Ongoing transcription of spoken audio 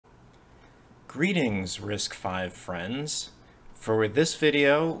Greetings, RISC-V friends. For this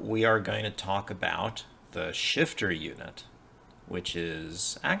video, we are going to talk about the shifter unit, which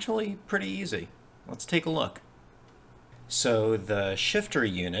is actually pretty easy. Let's take a look. So the shifter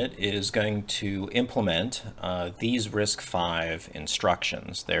unit is going to implement these RISC-V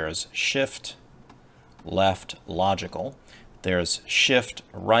instructions. There's shift left logical, there's shift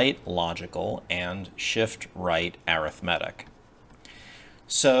right logical, and shift right arithmetic.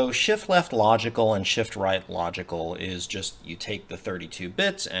 So shift left logical and shift right logical is just you take the 32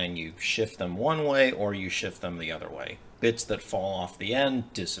 bits and you shift them one way or you shift them the other way. Bits that fall off the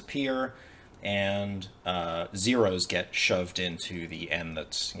end disappear and zeros get shoved into the end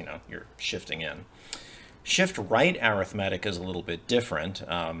that's, you're shifting in. Shift right arithmetic is a little bit different.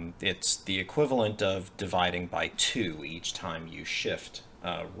 It's the equivalent of dividing by 2 each time you shift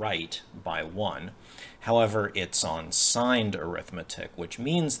right by 1. However, it's on signed arithmetic, which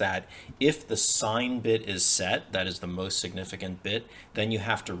means that if the sign bit is set, that is the most significant bit, then you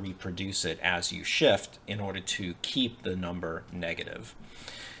have to reproduce it as you shift in order to keep the number negative.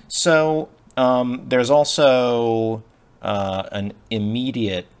 So there's also an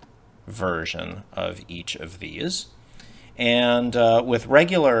immediate version of each of these. And with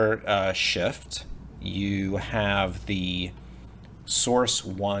regular shift, you have the source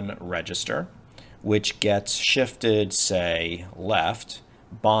 1 register, which gets shifted, say, left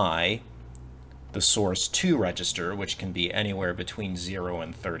by the source 2 register, which can be anywhere between 0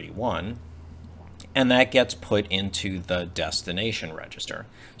 and 31, and that gets put into the destination register.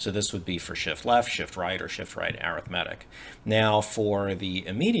 So this would be for shift left, shift right, or shift right arithmetic. Now for the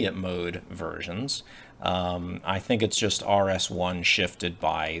immediate mode versions, I think it's just RS1 shifted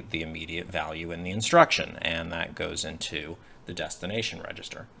by the immediate value in the instruction, and that goes into the destination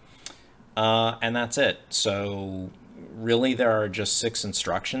register. And that's it. So really there are just 6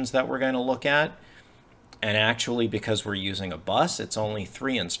 instructions that we're going to look at. And actually, because we're using a bus, it's only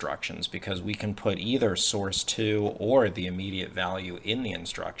 3 instructions because we can put either source 2 or the immediate value in the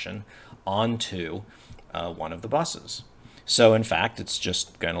instruction onto one of the buses. So in fact, it's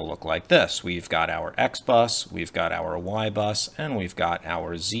just going to look like this. We've got our X bus, we've got our Y bus, and we've got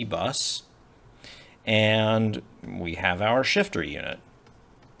our Z bus. And we have our shifter unit.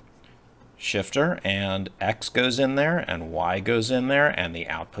 Shifter, and X goes in there and Y goes in there and the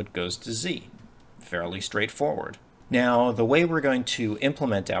output goes to Z. Fairly straightforward. Now the way we're going to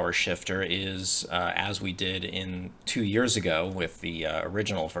implement our shifter is as we did 2 years ago with the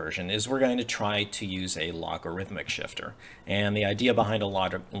original version, is we're going to try to use a logarithmic shifter. And the idea behind a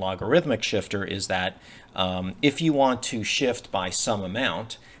logarithmic shifter is that if you want to shift by some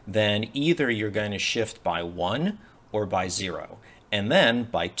amount, then either you're going to shift by 1 or by 0. And then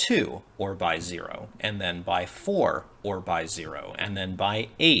by 2 or by 0, and then by 4 or by 0, and then by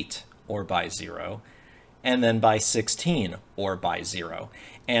 8 or by 0, and then by 16 or by 0.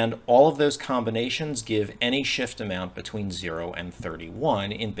 And all of those combinations give any shift amount between 0 and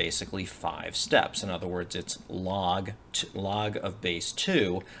 31 in basically 5 steps. In other words, it's log of base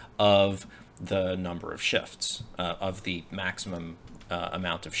 2 of the number of shifts, of the maximum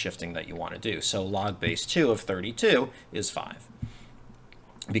amount of shifting that you want to do. So log base 2 of 32 is 5.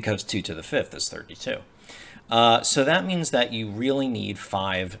 Because 2 to the 5th is 32. So that means that you really need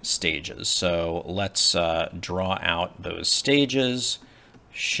 5 stages. So let's draw out those stages.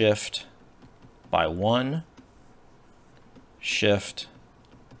 Shift by 1, shift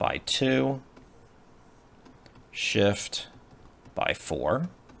by 2, shift by 4,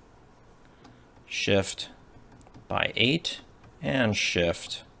 shift by 8, and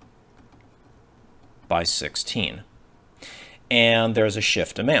shift by 16. And there's a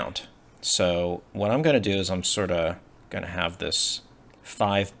shift amount. So what I'm going to do is I'm sort of going to have this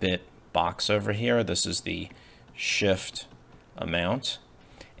 5-bit box over here. This is the shift amount.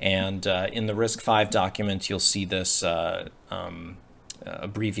 And in the RISC-V document, you'll see this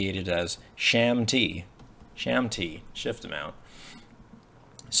abbreviated as SHAM-T, shift amount.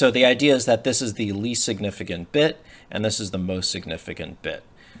 So the idea is that this is the least significant bit, and this is the most significant bit.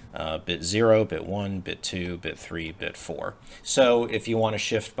 Bit 0, bit 1, bit 2, bit 3, bit 4. So if you want to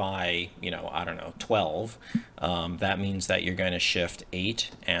shift by, I don't know, 12, that means that you're going to shift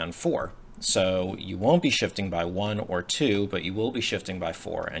 8 and 4. So you won't be shifting by 1 or 2, but you will be shifting by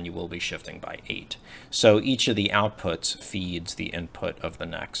 4 and you will be shifting by 8. So each of the outputs feeds the input of the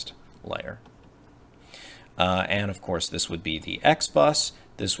next layer. And of course, this would be the X bus,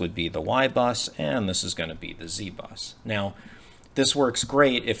 this would be the Y bus, and this is going to be the Z bus. Now, this works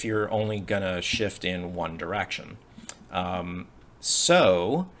great if you're only going to shift in one direction.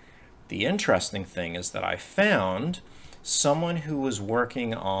 So the interesting thing is that I found someone who was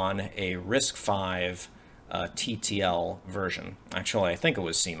working on a RISC-V TTL version. Actually, I think it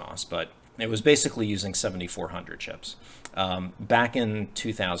was CMOS, but it was basically using 7400 chips back in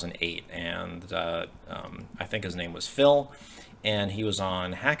 2008. And I think his name was Phil, and he was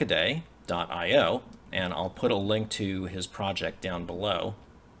on hackaday.io, and I'll put a link to his project down below.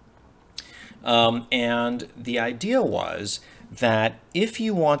 And the idea was that if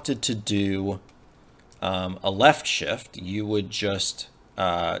you wanted to do a left shift, you would just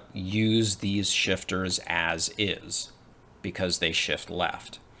use these shifters as is because they shift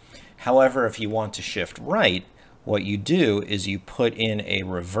left. However, if you want to shift right, what you do is you put in a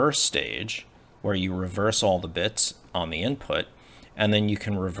reverse stage where you reverse all the bits on the input, and then you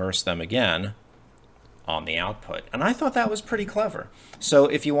can reverse them again on the output. And I thought that was pretty clever. So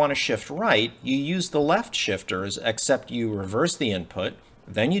if you want to shift right, you use the left shifters, except you reverse the input,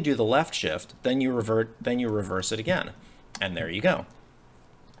 then you do the left shift, then you reverse it again. And there you go.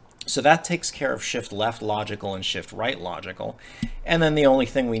 So that takes care of shift left logical and shift right logical. And then the only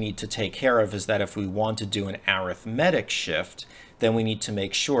thing we need to take care of is that if we want to do an arithmetic shift, then we need to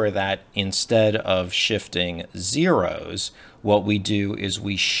make sure that instead of shifting zeros, what we do is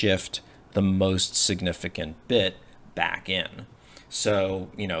we shift the most significant bit back in. So,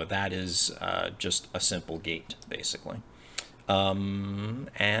 you know, that is just a simple gate, basically.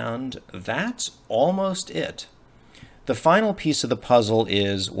 And that's almost it. The final piece of the puzzle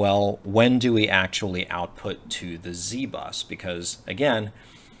is, well, when do we actually output to the Z bus? Because, again,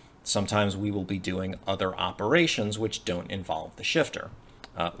 sometimes we will be doing other operations which don't involve the shifter,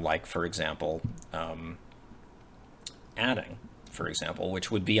 like, for example, adding, for example,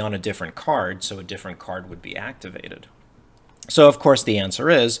 which would be on a different card, so a different card would be activated. So, of course, the answer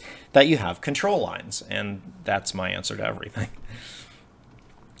is that you have control lines, and that's my answer to everything.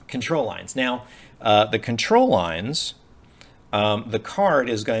 Control lines. Now, the control lines, the card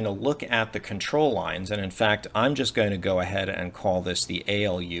is going to look at the control lines, and in fact, I'm just going to go ahead and call this the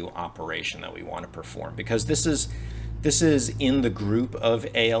ALU operation that we want to perform, because this is in the group of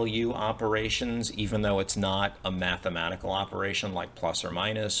ALU operations, even though it's not a mathematical operation like plus or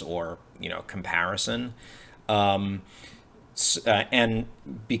minus or, you know, comparison. And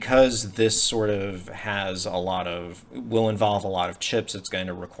because this sort of has will involve a lot of chips, it's going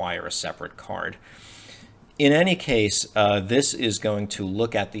to require a separate card. In any case, this is going to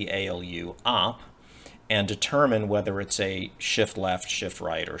look at the ALU op and determine whether it's a shift left, shift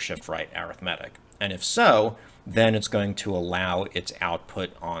right, or shift right arithmetic. And if so, then it's going to allow its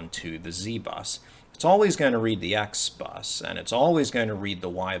output onto the Z bus. It's always going to read the X bus, and it's always going to read the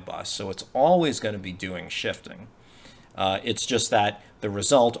Y bus, so it's always going to be doing shifting. It's just that the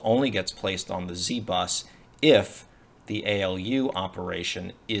result only gets placed on the Z bus if the ALU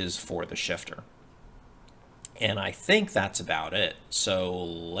operation is for the shifter. And I think that's about it. So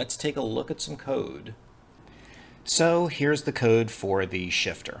let's take a look at some code. So here's the code for the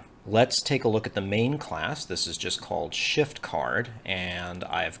shifter. Let's take a look at the main class. This is just called shift card, and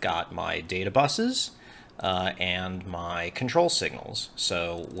I've got my data buses and my control signals.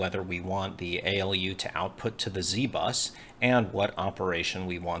 So whether we want the ALU to output to the Z bus and what operation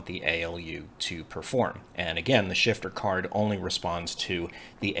we want the ALU to perform. And again, the shifter card only responds to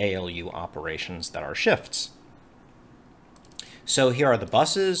the ALU operations that are shifts. So here are the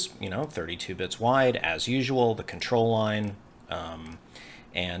buses, you know, 32 bits wide as usual, the control line,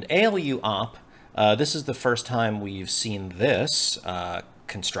 and ALU op. This is the first time we've seen this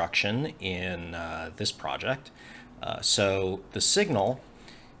construction in this project. So the signal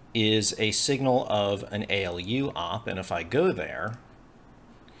is a signal of an ALU op, and if I go there,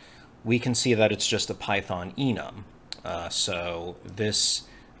 we can see that it's just a Python enum. So this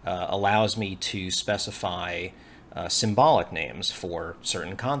allows me to specify symbolic names for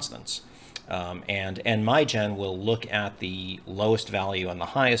certain constants. And MyGen will look at the lowest value and the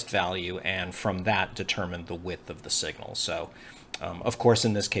highest value, and from that determine the width of the signal. So of course,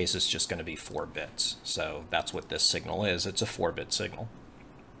 in this case, it's just going to be 4 bits. So that's what this signal is. It's a 4-bit signal.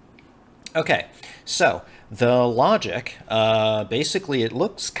 Okay, so the logic, basically it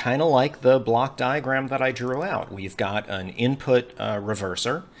looks kind of like the block diagram that I drew out. We've got an input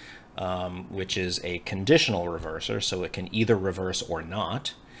reverser, which is a conditional reverser, so it can either reverse or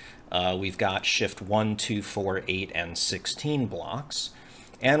not. We've got shift 1, 2, 4, 8, and 16 blocks.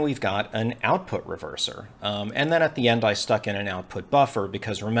 And we've got an output reverser. And then at the end, I stuck in an output buffer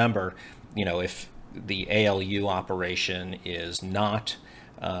because remember, you know, if the ALU operation is not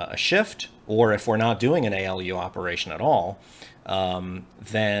a shift, or if we're not doing an ALU operation at all,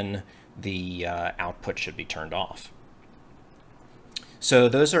 then the output should be turned off. So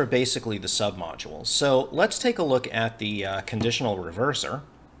those are basically the submodules. So let's take a look at the conditional reverser.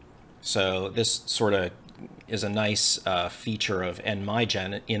 So this sort of is a nice feature of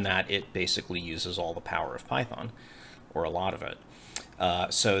NMyGen in that it basically uses all the power of Python, or a lot of it.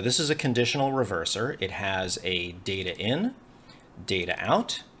 So this is a conditional reverser. It has a data in, data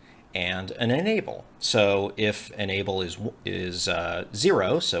out, and an enable. So if enable is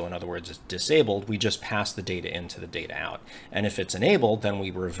 0, so in other words it's disabled, we just pass the data in to the data out. And if it's enabled, then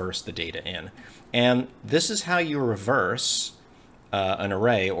we reverse the data in. And this is how you reverse an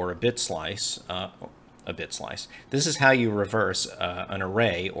array or a bit slice. This is how you reverse an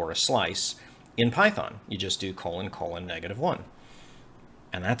array or a slice in Python. You just do : : -1.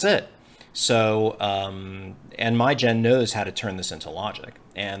 And that's it. So, NMyGen knows how to turn this into logic.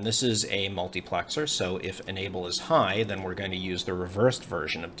 And this is a multiplexer, so if enable is high, then we're going to use the reversed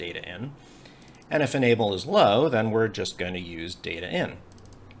version of data in. And if enable is low, then we're just going to use data in.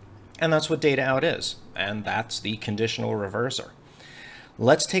 And that's what data out is. And that's the conditional reverser.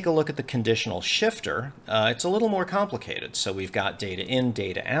 Let's take a look at the conditional shifter. It's a little more complicated. So we've got data in,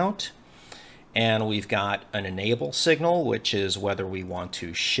 data out. And we've got an enable signal, which is whether we want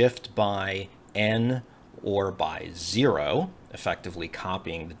to shift by n or by 0, effectively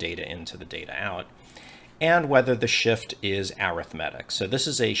copying the data into the data out, and whether the shift is arithmetic. So this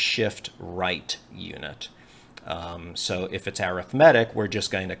is a shift right unit. So if it's arithmetic, we're just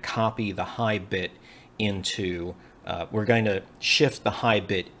going to copy the high bit into, we're going to shift the high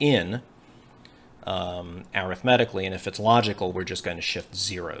bit in arithmetically, and if it's logical, we're just going to shift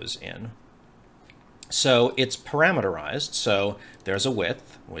zeros in. So it's parameterized, so there's a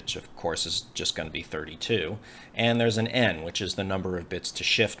width, which of course is just going to be 32, and there's an n, which is the number of bits to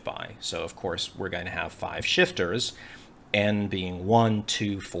shift by. So of course we're going to have 5 shifters, n being 1,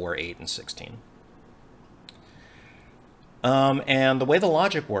 2, 4, 8, and 16. And the way the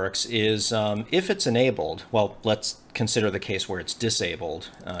logic works is if it's enabled, well, let's consider the case where it's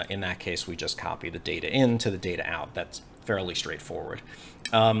disabled. In that case, we just copy the data in to the data out. That's fairly straightforward.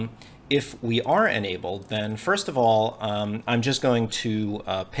 If we are enabled, then first of all, I'm just going to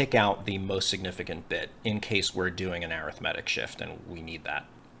pick out the most significant bit in case we're doing an arithmetic shift and we need that.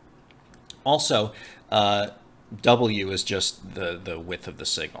 Also, W is just the width of the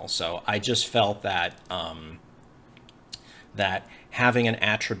signal. So I just felt that that having an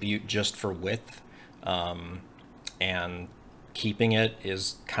attribute just for width and keeping it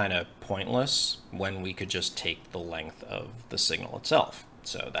is kind of pointless when we could just take the length of the signal itself.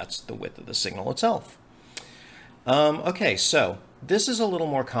 So that's the width of the signal itself. Okay, so this is a little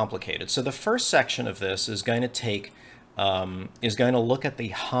more complicated. So the first section of this is going to take, is going to look at the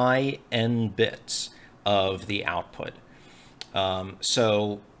high n bits of the output.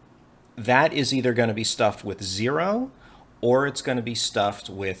 So that is either going to be stuffed with 0 or it's going to be stuffed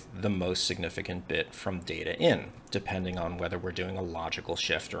with the most significant bit from data in, depending on whether we're doing a logical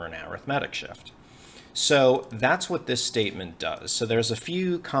shift or an arithmetic shift. So that's what this statement does. So there's a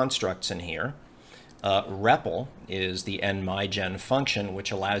few constructs in here. REPL is the NMyGen function,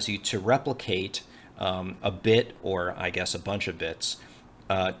 which allows you to replicate a bit, or I guess a bunch of bits,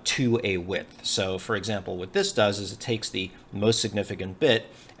 to a width. So for example, what this does is it takes the most significant bit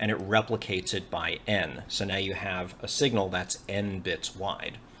and it replicates it by n. So now you have a signal that's n bits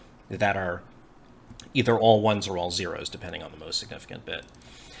wide that are either all ones or all zeros, depending on the most significant bit.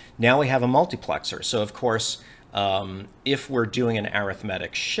 Now we have a multiplexer. So of course, if we're doing an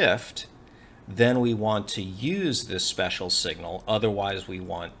arithmetic shift, then we want to use this special signal. Otherwise, we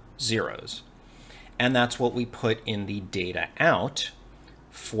want zeros. And that's what we put in the data out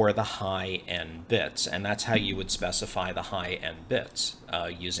for the high n bits. And that's how you would specify the high n bits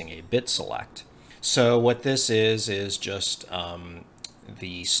using a bit select. So what this is just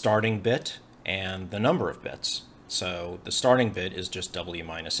the starting bit and the number of bits. So the starting bit is just w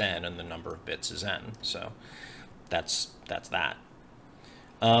minus n, and the number of bits is n. So that's that.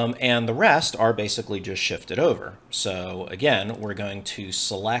 And the rest are basically just shifted over. So again, we're going to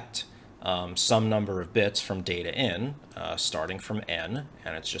select some number of bits from data in, starting from n,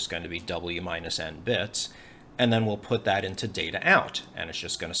 and it's just going to be w minus n bits. And then we'll put that into data out, and it's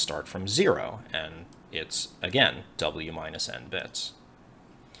just going to start from 0, and it's, again, w minus n bits.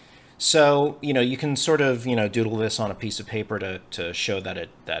 So, you can sort of, doodle this on a piece of paper to show that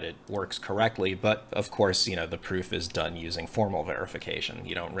it works correctly. But of course, the proof is done using formal verification.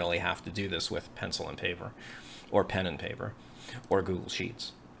 You don't really have to do this with pencil and paper or pen and paper or Google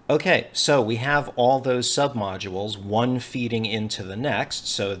Sheets. Okay, so we have all those submodules, one feeding into the next.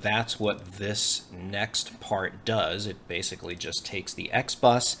 So that's what this next part does. It basically just takes the X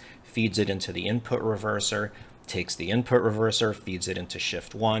bus, feeds it into the input reverser, takes the input reverser, feeds it into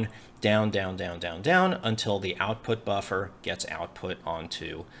shift 1, down, down, down, down, down, until the output buffer gets output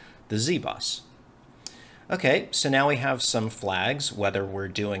onto the Z bus. Okay, so now we have some flags, whether we're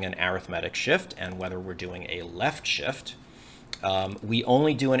doing an arithmetic shift and whether we're doing a left shift. We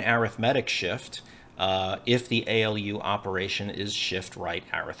only do an arithmetic shift if the ALU operation is shift right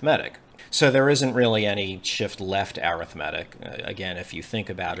arithmetic. So there isn't really any shift left arithmetic. Again, if you think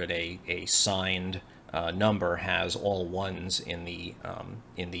about it, a signed number has all ones in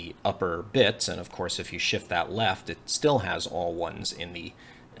the upper bits, and of course if you shift that left, it still has all ones in the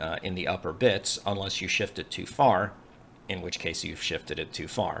upper bits, unless you shift it too far, in which case you've shifted it too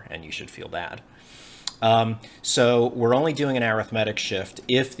far and you should feel bad. So we're only doing an arithmetic shift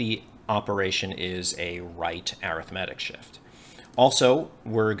if the operation is a right arithmetic shift. Also,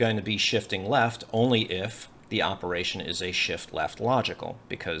 we're going to be shifting left only if the operation is a shift left logical,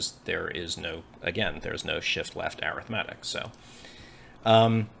 because there is no, again, there's no shift left arithmetic. So,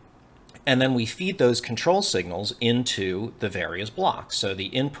 and then we feed those control signals into the various blocks. So the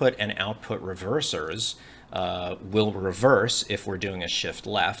input and output reversers will reverse if we're doing a shift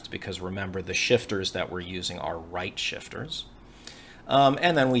left, because remember the shifters that we're using are right shifters.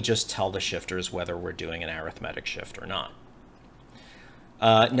 And then we just tell the shifters whether we're doing an arithmetic shift or not.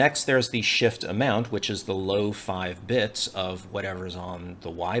 Next, there's the shift amount, which is the low 5 bits of whatever's on the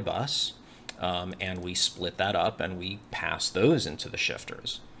Y bus. And we split that up and we pass those into the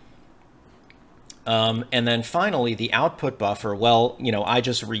shifters. And then finally, the output buffer, well, you know, I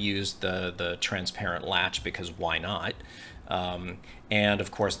just reused the transparent latch because why not? And of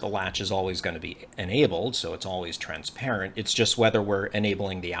course, the latch is always going to be enabled, so it's always transparent. It's just whether we're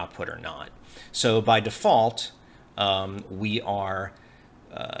enabling the output or not. So by default, we are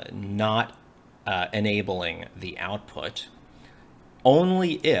not enabling the output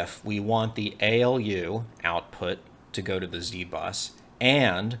only if we want the ALU output to go to the Z bus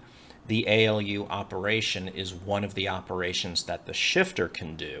and the ALU operation is one of the operations that the shifter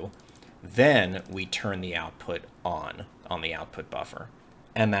can do. Then we turn the output on the output buffer,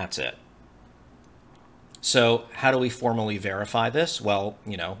 and that's it. So how do we formally verify this? Well,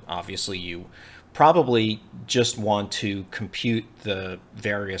 you know, obviously you probably just want to compute the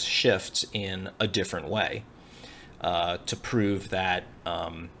various shifts in a different way to prove that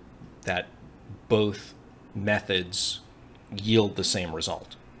that both methods yield the same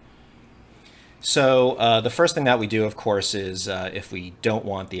result. So the first thing that we do, of course, is if we don't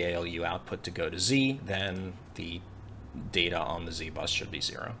want the ALU output to go to Z, then the data on the Z bus should be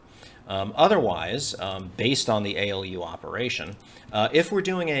 0. Otherwise, based on the ALU operation, if we're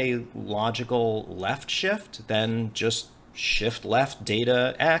doing a logical left shift, then just shift left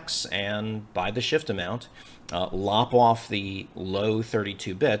data X and by the shift amount, lop off the low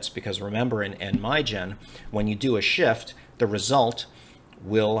 32 bits, because remember in NMyGen, when you do a shift, the result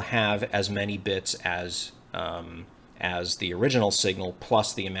will have as many bits as the original signal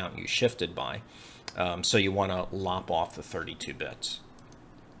plus the amount you shifted by. So you want to lop off the 32 bits.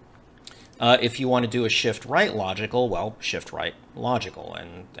 If you want to do a shift right logical, well, shift right logical,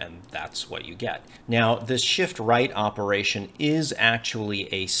 and that's what you get. Now, this shift right operation is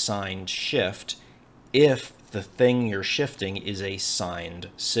actually a signed shift if the thing you're shifting is a signed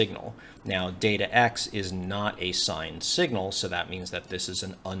signal. Now, data X is not a signed signal, so that means that this is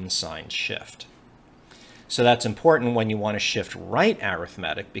an unsigned shift. So that's important when you want to shift right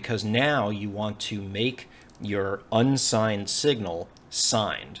arithmetic, because now you want to make your unsigned signal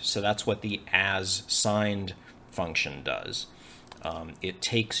signed. So that's what the as signed function does. It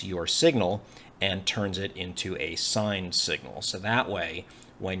takes your signal and turns it into a signed signal. So that way,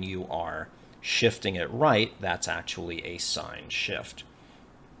 when you are shifting it right, that's actually a signed shift.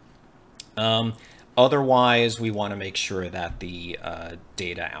 Otherwise, we want to make sure that the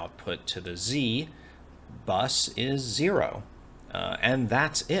data output to the Z bus is 0. And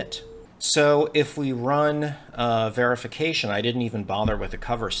that's it. So if we run verification, I didn't even bother with a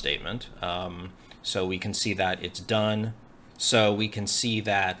cover statement. So we can see that it's done. So we can see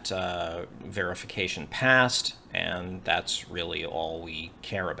that verification passed, and that's really all we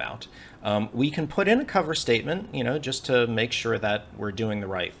care about. We can put in a cover statement, you know, just to make sure that we're doing the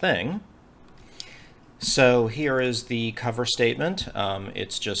right thing. So here is the cover statement.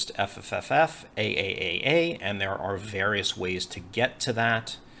 It's just FFFF, AAAA, and there are various ways to get to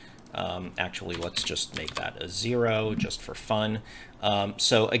that. Actually, let's just make that a 0 just for fun.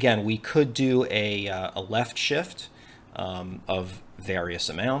 So again, we could do a left shift of various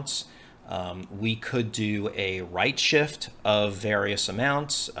amounts. We could do a right shift of various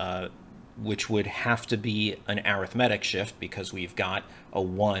amounts. which would have to be an arithmetic shift because we've got a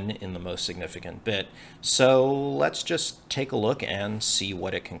 1 in the most significant bit. So let's just take a look and see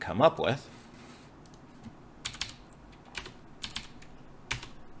what it can come up with.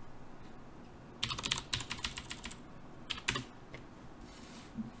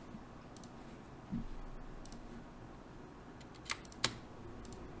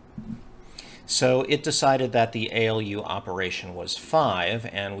 So it decided that the ALU operation was 5,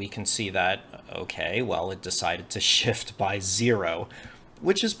 and we can see that, okay, well, it decided to shift by 0,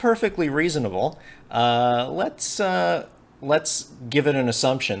 which is perfectly reasonable. Let's give it an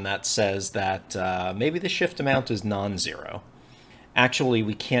assumption that says that maybe the shift amount is non-zero. Actually,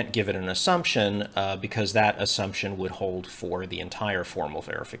 we can't give it an assumption because that assumption would hold for the entire formal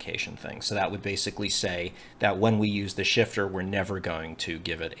verification thing. So that would basically say that when we use the shifter, we're never going to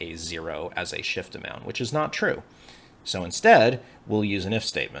give it a 0 as a shift amount, which is not true. So instead, we'll use an if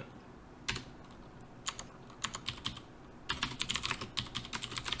statement.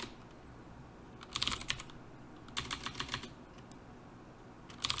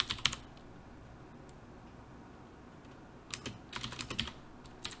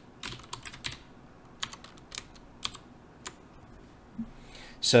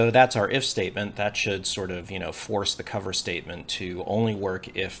 So that's our if statement. That should sort of, force the cover statement to only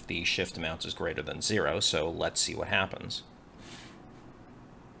work if the shift amount is greater than 0. So let's see what happens.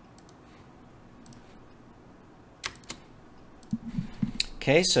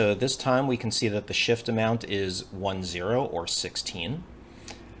 Okay, so this time we can see that the shift amount is 10 or 16.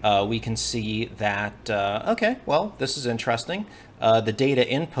 We can see that, okay, well, this is interesting. The data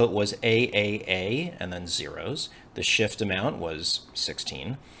input was AAA and then zeros. The shift amount was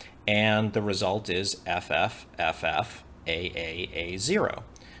 16. And the result is FF, AAA, 0,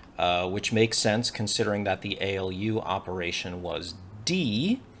 which makes sense considering that the ALU operation was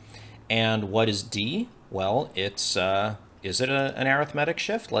D. And what is D? Well, it's, is it an arithmetic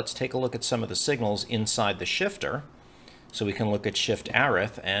shift? Let's take a look at some of the signals inside the shifter. So we can look at shift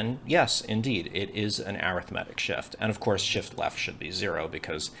arith, and yes, indeed, it is an arithmetic shift. And of course, shift left should be 0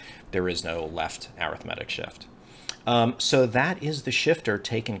 because there is no left arithmetic shift. So that is the shifter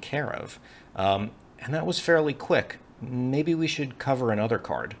taken care of. And that was fairly quick. Maybe we should cover another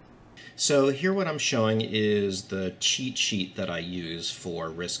card. So here what I'm showing is the cheat sheet that I use for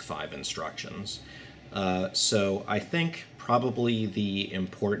RISC-V instructions. So I think probably the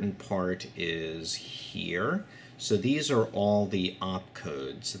important part is here. So these are all the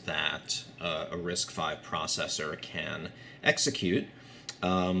opcodes that a RISC-V processor can execute.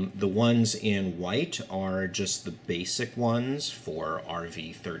 The ones in white are just the basic ones for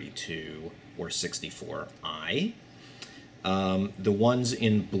RV32 or 64I. The ones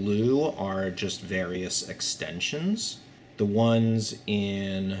in blue are just various extensions. The ones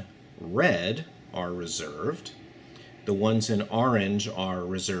in red are reserved. The ones in orange are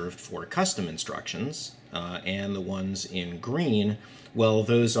reserved for custom instructions. And the ones in green, well,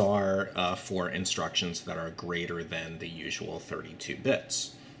 those are for instructions that are greater than the usual 32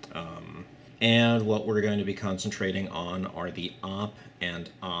 bits. And what we're going to be concentrating on are the op and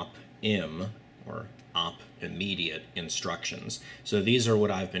op-im, or op immediate instructions. So these are what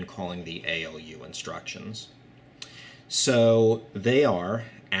I've been calling the ALU instructions. So they are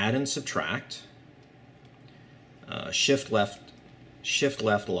add and subtract, shift left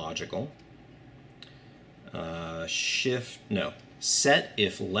logical, set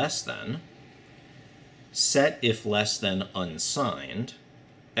if less than unsigned,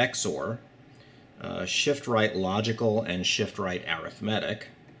 XOR, shift right logical and shift right arithmetic,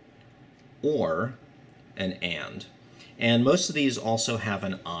 or an AND. And most of these also have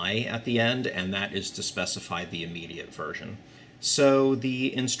an I at the end, and that is to specify the immediate version. So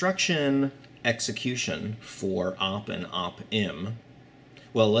the instruction execution for op and op-im,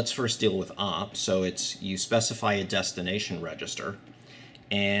 well, let's first deal with op. So it's you specify a destination register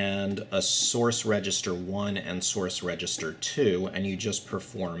and a source register 1 and source register 2, and you just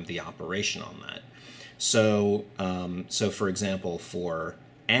perform the operation on that. So, for example, for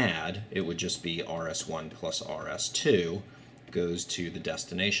add, it would just be RS1 plus RS2 goes to the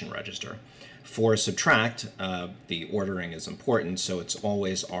destination register. For subtract, the ordering is important, so it's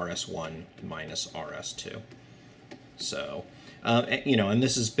always RS1 minus RS2. So, and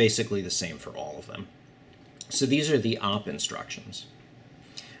this is basically the same for all of them. So these are the op instructions.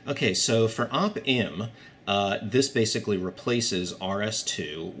 Okay, so for op-im, this basically replaces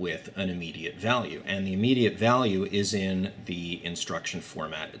RS2 with an immediate value, and the immediate value is in the instruction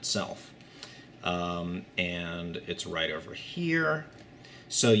format itself. And it's right over here.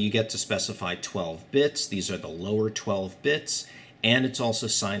 So you get to specify 12 bits. These are the lower 12 bits, And it's also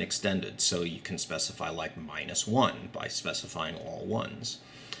sign extended, so you can specify like -1 by specifying all ones.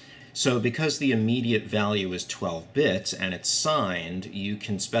 So because the immediate value is 12 bits and it's signed, you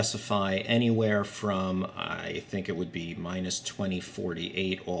can specify anywhere from, I think it would be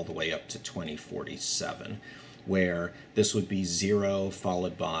 -2048 all the way up to 2047, where this would be 0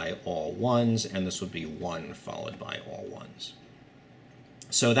 followed by all ones, and this would be 1 followed by all ones.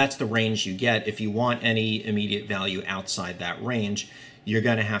 So that's the range you get. If you want any immediate value outside that range, you're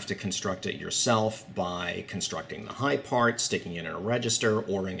going to have to construct it yourself by constructing the high part, sticking it in a register,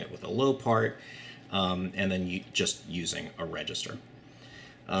 ORing it with a low part, and then just using a register.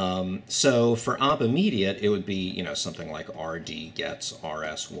 So for op immediate, it would be something like RD gets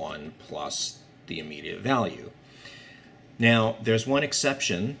RS1 plus the immediate value. Now, there's one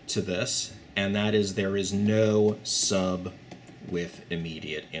exception to this, and that is there is no sub with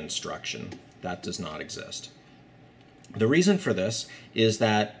immediate instruction. That does not exist. The reason for this is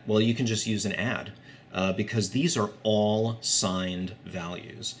that, well, you can just use an add because these are all signed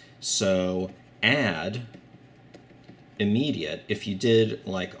values. So add immediate, if you did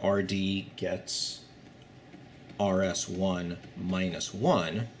like RD gets RS1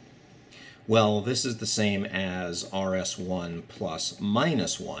 -1, well, this is the same as RS1 plus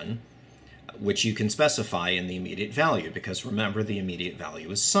 -1, which you can specify in the immediate value, because remember, the immediate value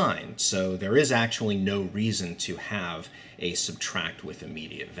is signed. So there is actually no reason to have a subtract with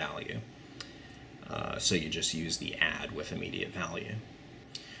immediate value. So you just use the add with immediate value.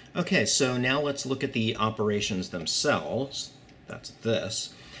 Okay, so now let's look at the operations themselves. That's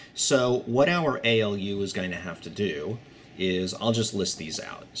this. So what our ALU is going to have to do is, I'll just list these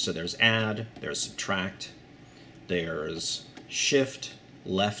out. So there's add, there's subtract, there's shift,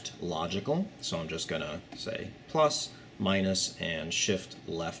 left logical, so I'm just going to say plus, minus, and shift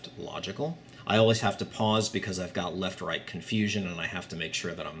left logical. I always have to pause because I've got left-right confusion, and I have to make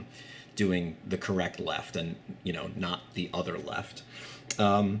sure that I'm doing the correct left and not the other left.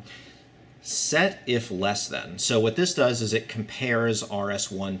 Set if less than. So what this does is it compares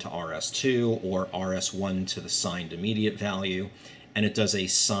RS1 to RS2 or RS1 to the signed immediate value, and it does a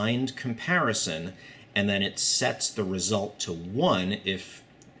signed comparison, and then it sets the result to 1 if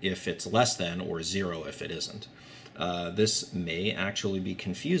it's less than, or 0 if it isn't. This may actually be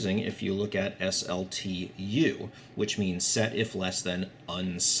confusing if you look at SLTU, which means set if less than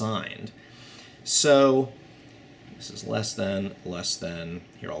unsigned. So this is less than,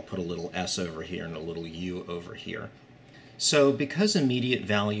 here I'll put a little s over here and a little u over here. So because immediate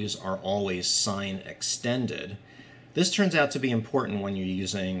values are always sign extended, this turns out to be important when you're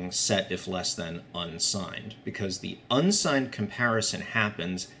using set if less than unsigned, because the unsigned comparison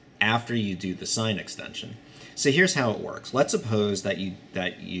happens after you do the sign extension. So here's how it works. Let's suppose that you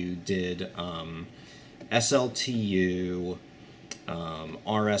did SLTU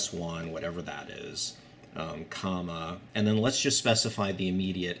RS1, whatever that is, comma, and then let's just specify the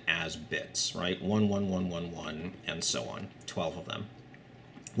immediate as bits, right? 1, 1, 1, 1, 1, and so on, 12 of them.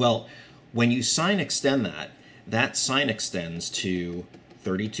 Well, when you sign extend that sign extends to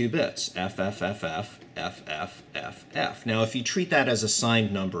 32 bits, FFFF, FFFF. Now, if you treat that as a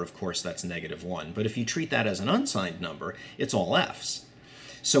signed number, of course, that's -1. But if you treat that as an unsigned number, it's all Fs.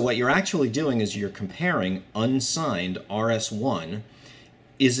 So what you're actually doing is you're comparing unsigned RS1,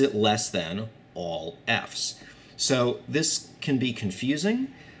 is it less than all Fs? So this can be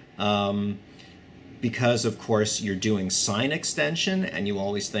confusing because, of course, you're doing sign extension, and you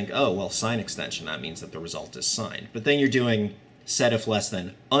always think, oh, well, sign extension, that means that the result is signed. But then you're doing set if less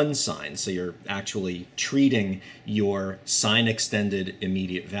than unsigned, so you're actually treating your sign extended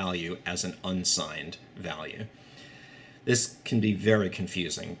immediate value as an unsigned value. This can be very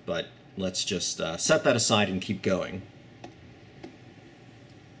confusing, but let's just set that aside and keep going.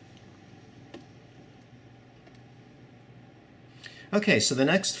 Okay, so the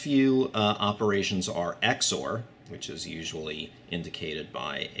next few operations are XOR, which is usually indicated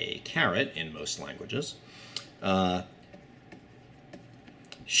by a caret in most languages.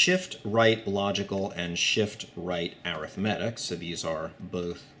 Shift right logical and shift right arithmetic. So these are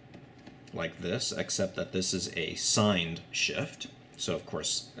both like this, except that this is a signed shift. So of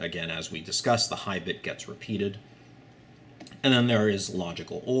course, again, as we discussed, the high bit gets repeated. And then there is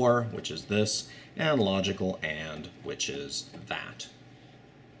logical OR, which is this, and logical AND, which is that.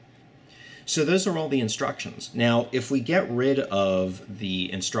 So those are all the instructions. Now, if we get rid of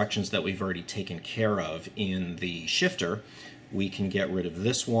the instructions that we've already taken care of in the shifter, we can get rid of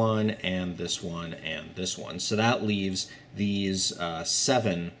this one and this one and this one. So that leaves these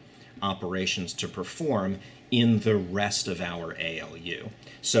 7 operations to perform in the rest of our ALU.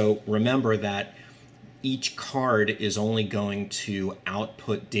 So remember that each card is only going to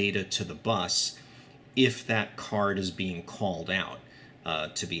output data to the bus if that card is being called out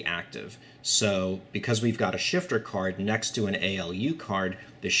to be active. So because we've got a shifter card next to an ALU card,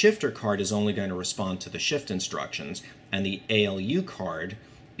 the shifter card is only going to respond to the shift instructions, and the ALU card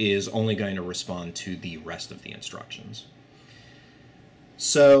is only going to respond to the rest of the instructions.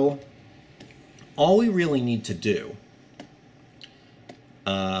 So all we really need to do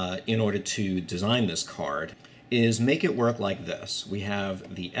in order to design this card is make it work like this. We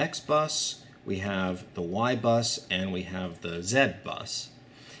have the X bus, we have the Y bus, and we have the Z bus.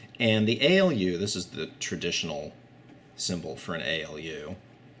 And the ALU, this is the traditional symbol for an ALU.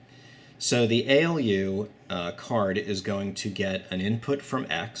 So the ALU card is going to get an input from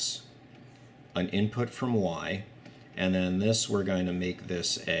X, an input from Y, and then this, we're going to make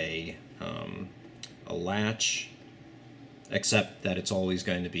this a latch, except that it's always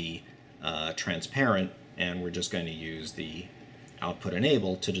going to be transparent, and we're just going to use the output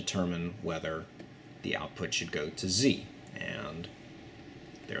enable to determine whether the output should go to Z. And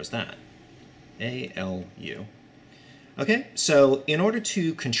there's that, ALU. Okay, so in order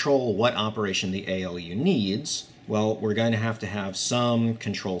to control what operation the ALU needs, well, we're going to have some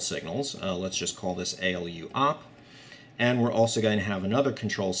control signals. Let's just call this ALU op. And we're also going to have another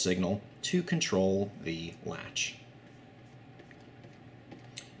control signal to control the latch.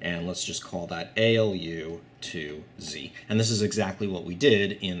 And let's just call that ALU to Z. And this is exactly what we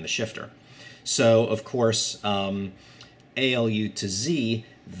did in the shifter. So, of course, ALU to Z,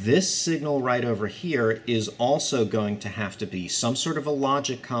 this signal right over here is also going to have to be some sort of a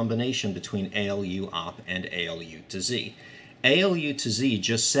logic combination between ALU op and ALU to Z. ALU to Z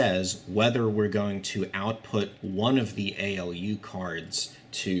just says whether we're going to output one of the ALU cards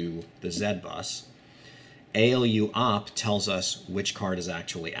to the Z bus. ALU op tells us which card is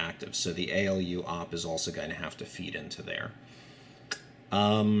actually active, so the ALU op is also going to have to feed into there.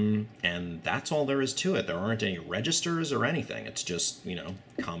 And that's all there is to it. There aren't any registers or anything. It's just, you know,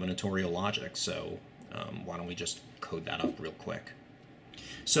 combinatorial logic. So why don't we just code that up real quick.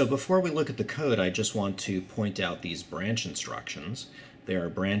 So before we look at the code, I just want to point out these branch instructions. They are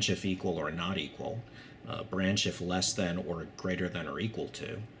branch if equal or not equal, branch if less than or greater than or equal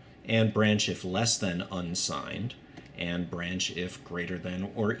to, and branch if less than unsigned, and branch if greater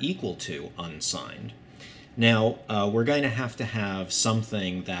than or equal to unsigned. Now, we're going to have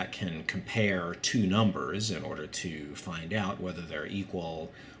something that can compare two numbers in order to find out whether they're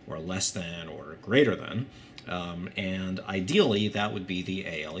equal or less than or greater than. And ideally, that would be the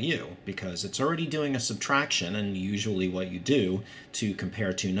ALU, because it's already doing a subtraction, and usually what you do to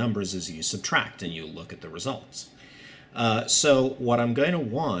compare two numbers is you subtract and you look at the results. So what I'm going to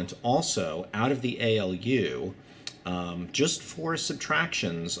want also out of the ALU, just for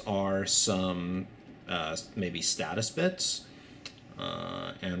subtractions, are some maybe status bits,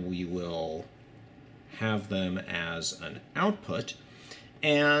 and we will have them as an output.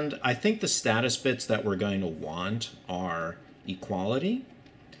 And I think the status bits that we're going to want are equality,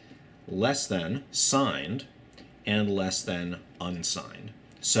 less than signed, and less than unsigned.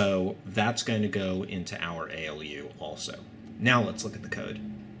 So that's going to go into our ALU also. Now let's look at the code.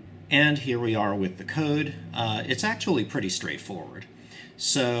 And here we are with the code. It's actually pretty straightforward.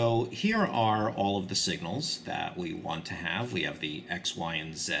 So here are all of the signals that we want to have. We have the X, Y,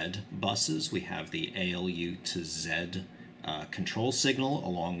 and Z buses. We have the ALU to Z control signal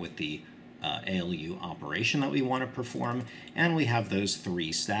along with the ALU operation that we want to perform, and we have those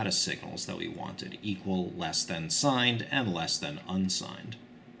three status signals that we wanted: equal, less than signed, and less than unsigned.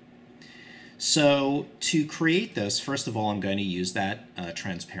 So to create this, first of all, I'm going to use that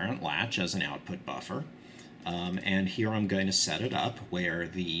transparent latch as an output buffer. And here I'm going to set it up where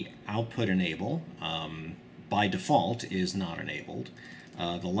the output enable by default is not enabled.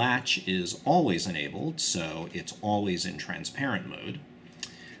 The latch is always enabled, so it's always in transparent mode.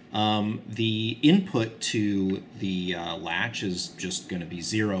 The input to the latch is just going to be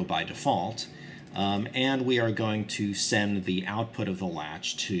 0 by default, and we are going to send the output of the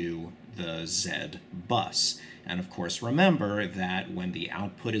latch to the Z bus. And of course, remember that when the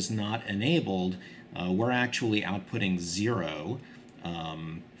output is not enabled, we're actually outputting 0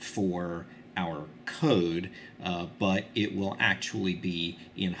 for our code, but it will actually be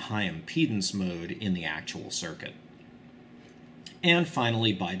in high impedance mode in the actual circuit. And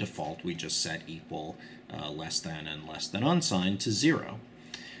finally, by default, we just set equal, less than, and less than unsigned to 0.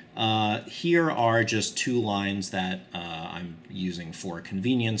 Here are just two lines that I'm using for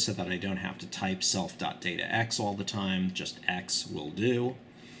convenience so that I don't have to type self.datax all the time. Just x will do.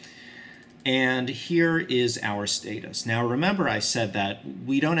 And here is our status. Now remember I said that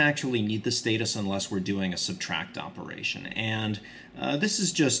we don't actually need the status unless we're doing a subtract operation. And this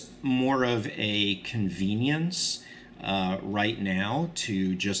is just more of a convenience right now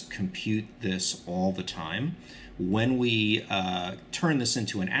to just compute this all the time. When we turn this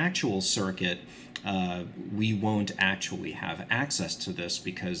into an actual circuit, we won't actually have access to this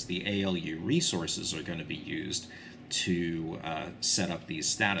because the ALU resources are going to be used to set up these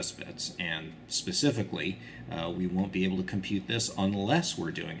status bits, and specifically we won't be able to compute this unless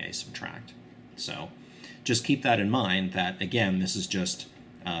we're doing a subtract. So just keep that in mind, that again this is just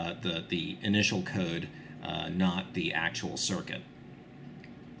the initial code, not the actual circuit.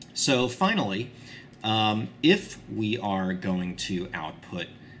 So finally, if we are going to output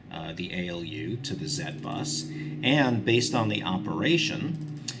the ALU to the Z bus, and based on the operation,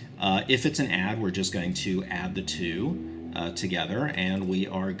 if it's an add, we're just going to add the two together, and we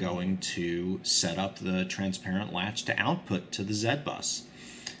are going to set up the transparent latch to output to the Z bus.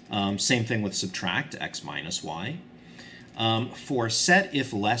 Same thing with subtract, x minus y. For set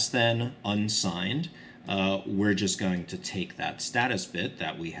if less than unsigned, we're just going to take that status bit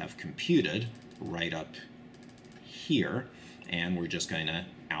that we have computed right up here, and we're just going to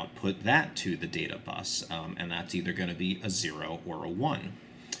output that to the data bus, and that's either going to be a 0 or a 1.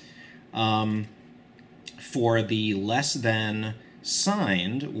 For the less than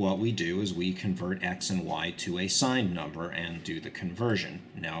signed, what we do is we convert x and y to a signed number and do the conversion.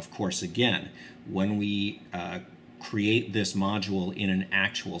 Now, of course, again, when we create this module in an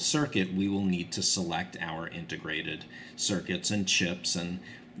actual circuit, we will need to select our integrated circuits and chips and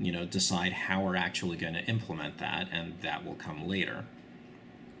decide how we're actually going to implement that, and that will come later.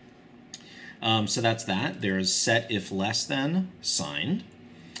 So that's that. There's set if less than signed.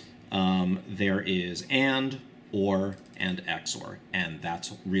 There is and, or, and XOR, and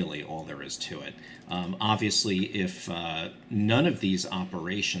that's really all there is to it. Obviously, if none of these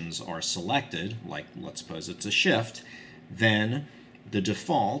operations are selected, like let's suppose it's a shift, then the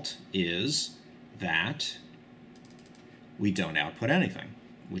default is that we don't output anything,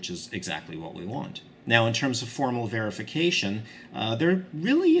 which is exactly what we want. Now, in terms of formal verification, there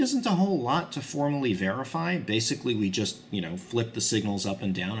really isn't a whole lot to formally verify. Basically, we just, flip the signals up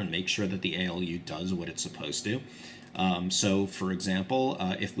and down and make sure that the ALU does what it's supposed to. So, for example,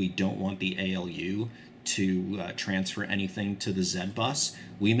 if we don't want the ALU to transfer anything to the Z bus,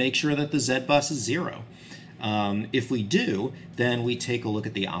 we make sure that the Z bus is 0. If we do, then we take a look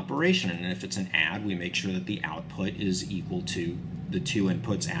at the operation, and if it's an add, we make sure that the output is equal to the two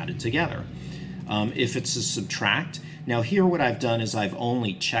inputs added together. If it's a subtract, now here what I've done is I've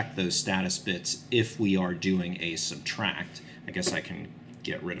only checked those status bits if we are doing a subtract. I guess I can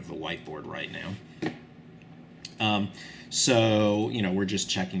get rid of the whiteboard right now. So, we're just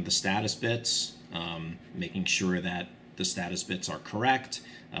checking the status bits, making sure that the status bits are correct.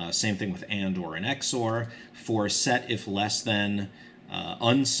 Same thing with AND, OR, and XOR. For set if less than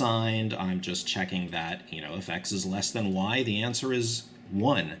unsigned, I'm just checking that, if x is less than y, the answer is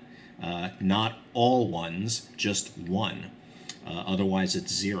 1. Not all ones, just 1. Otherwise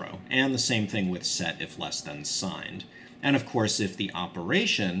it's 0. And the same thing with set if less than signed. And of course, if the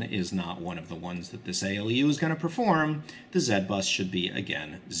operation is not one of the ones that this ALU is going to perform, the Z bus should be,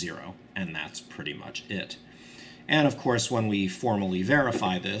 again, 0. And that's pretty much it. And of course, when we formally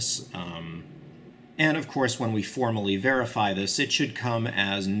verify this, it should come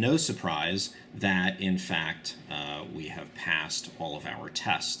as no surprise that, in fact, we have passed all of our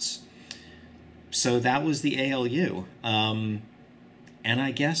tests. So that was the ALU. And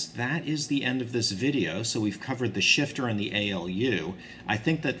I guess that is the end of this video. So we've covered the shifter and the ALU. I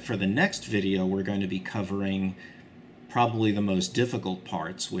think that for the next video, we're going to be covering probably the most difficult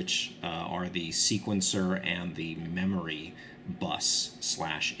parts, which are the sequencer and the memory bus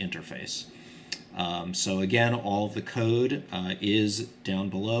 / interface. So again, all of the code is down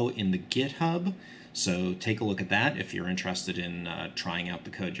below in the GitHub. So take a look at that if you're interested in trying out the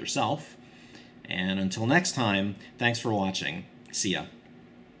code yourself. And until next time, thanks for watching. See ya.